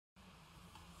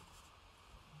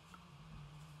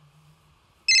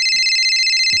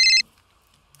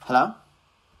Hello?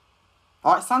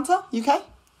 Alright, Santa, you okay?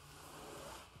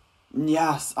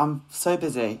 Yes, I'm so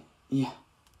busy. Yeah.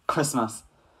 Christmas.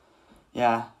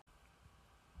 Yeah.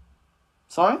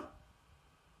 Sorry?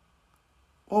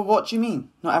 Well, what do you mean?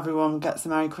 Not everyone gets a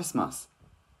Merry Christmas?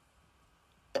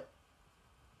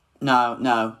 No,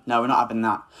 we're not having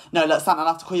that. No, look, Santa, I'll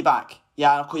have to call you back.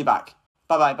 Yeah, I'll call you back.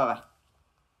 Bye-bye, bye-bye.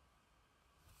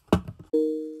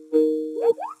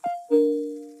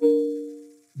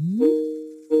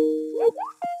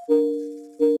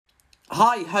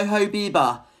 Hi, Ho-Ho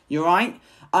Bieber. You alright?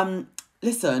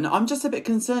 Listen, I'm just a bit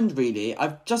concerned, really.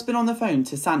 I've just been on the phone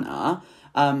to Santa,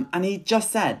 and he just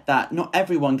said that not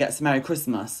everyone gets a Merry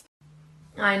Christmas.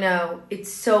 I know,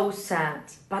 it's so sad,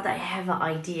 but I have an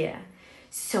idea.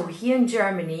 So here in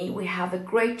Germany, we have a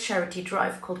great charity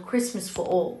drive called Christmas for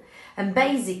All. And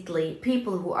basically,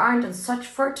 people who aren't in such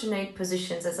fortunate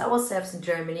positions as ourselves in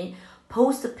Germany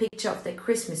post a picture of their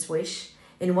Christmas wish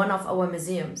in one of our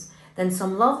museums. Then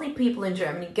some lovely people in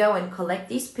Germany go and collect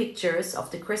these pictures of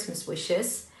the Christmas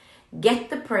wishes, get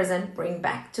the present, bring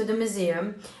back to the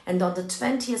museum, and on the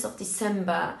 20th of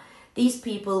December, these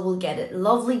people will get a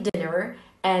lovely dinner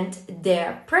and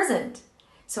their present.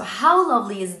 So how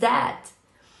lovely is that?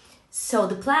 So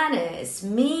the plan is,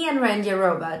 me and Randy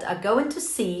Robert are going to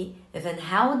see if and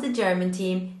how the German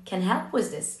team can help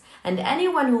with this. And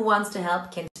anyone who wants to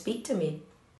help can speak to me.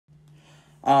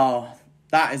 Oh,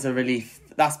 that is a relief.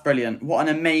 That's brilliant. What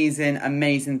an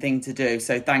amazing thing to do.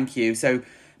 So thank you. So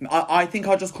I think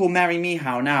I'll just call Mary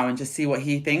Mihał now and just see what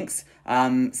he thinks.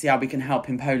 See how we can help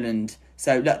in Poland.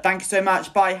 So look, thank you so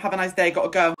much. Bye. Have a nice day. Gotta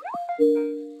go.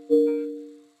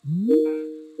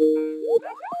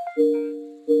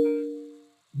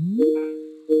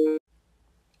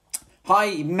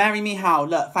 Hi, Mary Mihał.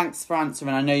 Look, thanks for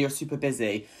answering. I know you're super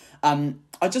busy.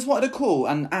 I just wanted to call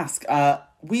and ask.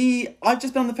 I've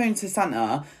just been on the phone to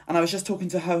Santa and I was just talking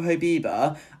to Ho-Ho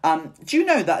Bieber. Do you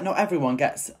know that not everyone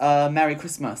gets a Merry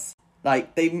Christmas?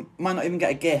 Like, they might not even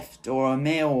get a gift or a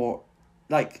meal or,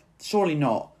 like, surely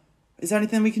not. Is there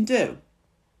anything we can do?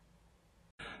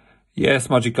 Yes,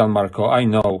 Magical Marco, I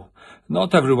know.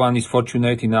 Not everyone is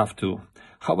fortunate enough to.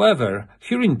 However,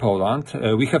 here in Poland,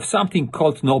 we have something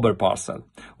called Noble Parcel,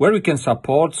 where we can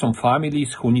support some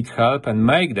families who need help and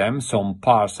make them some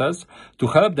parcels to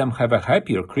help them have a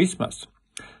happier Christmas.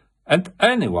 And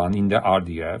anyone in the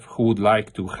RDF who would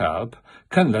like to help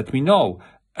can let me know,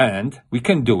 and we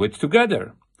can do it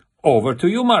together. Over to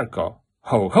you, Marco.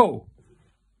 Ho, ho!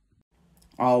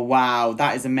 Oh, wow.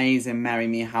 That is amazing, Mary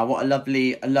Mihał. What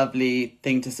a lovely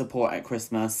thing to support at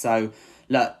Christmas. So,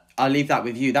 look, I'll leave that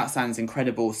with you. That sounds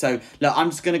incredible. So, look, I'm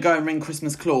just going to go and ring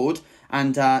Christmas Claude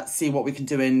and see what we can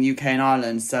do in UK and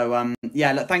Ireland. So,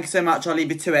 yeah, look, thank you so much. I'll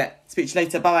leave you to it. Speak to you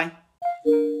later. Bye.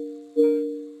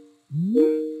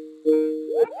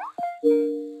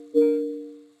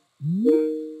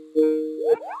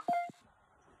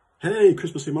 Hey,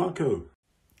 Christmassy Marco.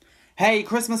 Hey,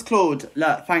 Christmas Claude.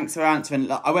 Look, thanks for answering.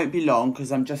 Look, I won't be long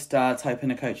because I'm just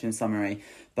typing a coaching summary.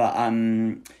 But,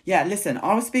 yeah, listen,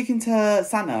 I was speaking to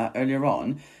Santa earlier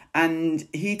on and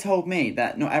he told me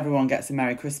that not everyone gets a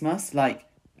Merry Christmas. Like,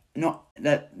 not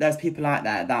that there's people out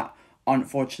there that aren't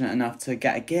fortunate enough to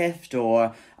get a gift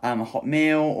or a hot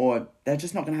meal, or they're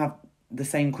just not going to have the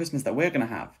same Christmas that we're going to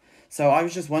have. So I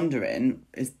was just wondering,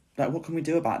 what can we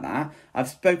do about that? I've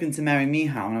spoken to Mary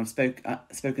Mihał and I've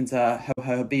spoken to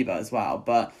Ho-Ho Bieber as well.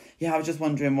 But yeah, I was just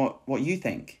wondering what you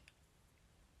think.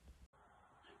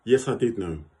 Yes, I did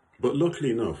know. But luckily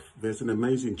enough, there's an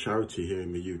amazing charity here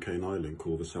in the UK and Ireland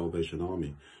called the Salvation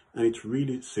Army. And it's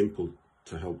really simple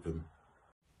to help them.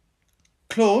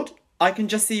 Claude, I can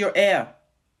just see your ear.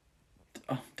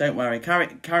 Oh, don't worry.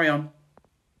 Carry on.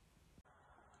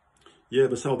 Yeah,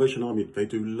 the Salvation Army, they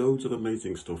do loads of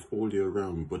amazing stuff all year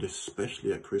round, but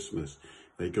especially at Christmas.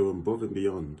 They go above and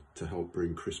beyond to help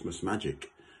bring Christmas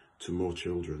magic to more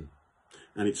children.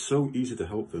 And it's so easy to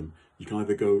help them. You can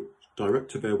either go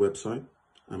direct to their website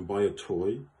and buy a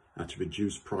toy at a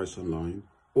reduced price online,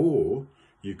 or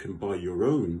you can buy your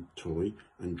own toy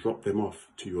and drop them off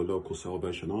to your local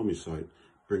Salvation Army site,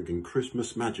 bringing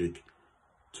Christmas magic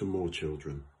to more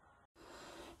children.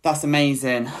 That's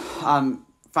amazing.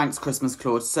 Thanks, Christmas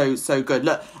Claude. So good.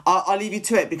 Look, I'll leave you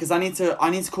to it because I need to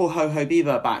call Ho-Ho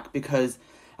Bieber back because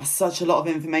that's such a lot of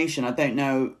information. I don't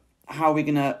know how we're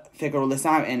gonna figure all this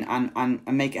out and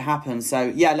make it happen.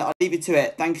 So yeah, look, I'll leave you to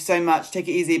it. Thank you so much. Take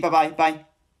it easy. Bye.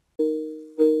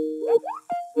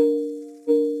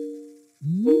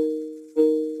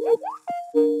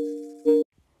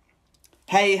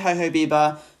 Hey, Ho-Ho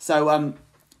Bieber. So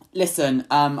Listen,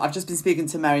 I've just been speaking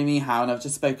to Mary Mehow and I've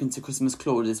just spoken to Christmas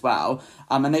Claude as well.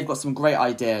 And they've got some great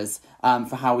ideas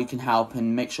for how we can help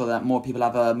and make sure that more people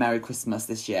have a Merry Christmas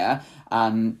this year.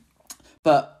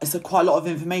 But it's quite a lot of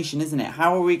information, isn't it?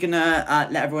 How are we going to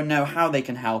let everyone know how they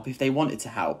can help if they wanted to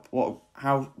help? What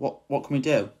can we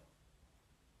do?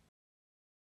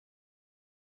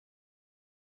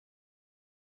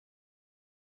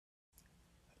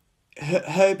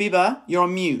 Bieber, you're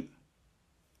on mute.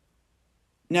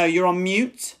 No, you're on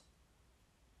mute.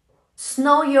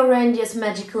 Snow Your Reindeer's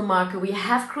magical marker. We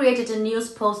have created a news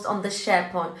post on the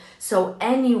SharePoint, so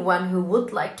anyone who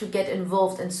would like to get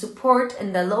involved and support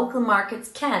in the local markets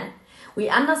can. We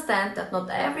understand that not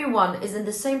everyone is in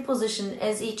the same position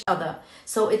as each other,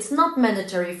 so it's not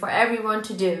mandatory for everyone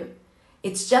to do.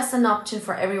 It's just an option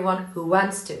for everyone who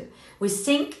wants to. We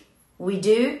think we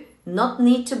do not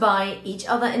need to buy each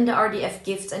other in the RDF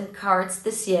gifts and cards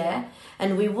this year,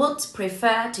 and we would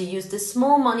prefer to use the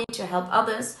small money to help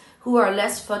others who are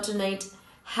less fortunate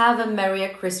have a merrier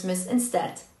Christmas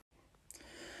instead.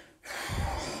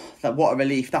 What a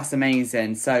relief. That's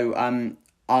amazing. So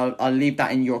I'll leave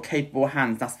that in your capable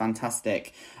hands. That's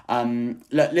fantastic.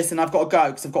 Look, listen, I've got to go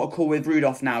because I've got a call with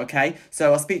Rudolph now, okay?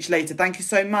 So I'll speak to you later. Thank you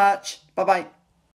so much. Bye-bye.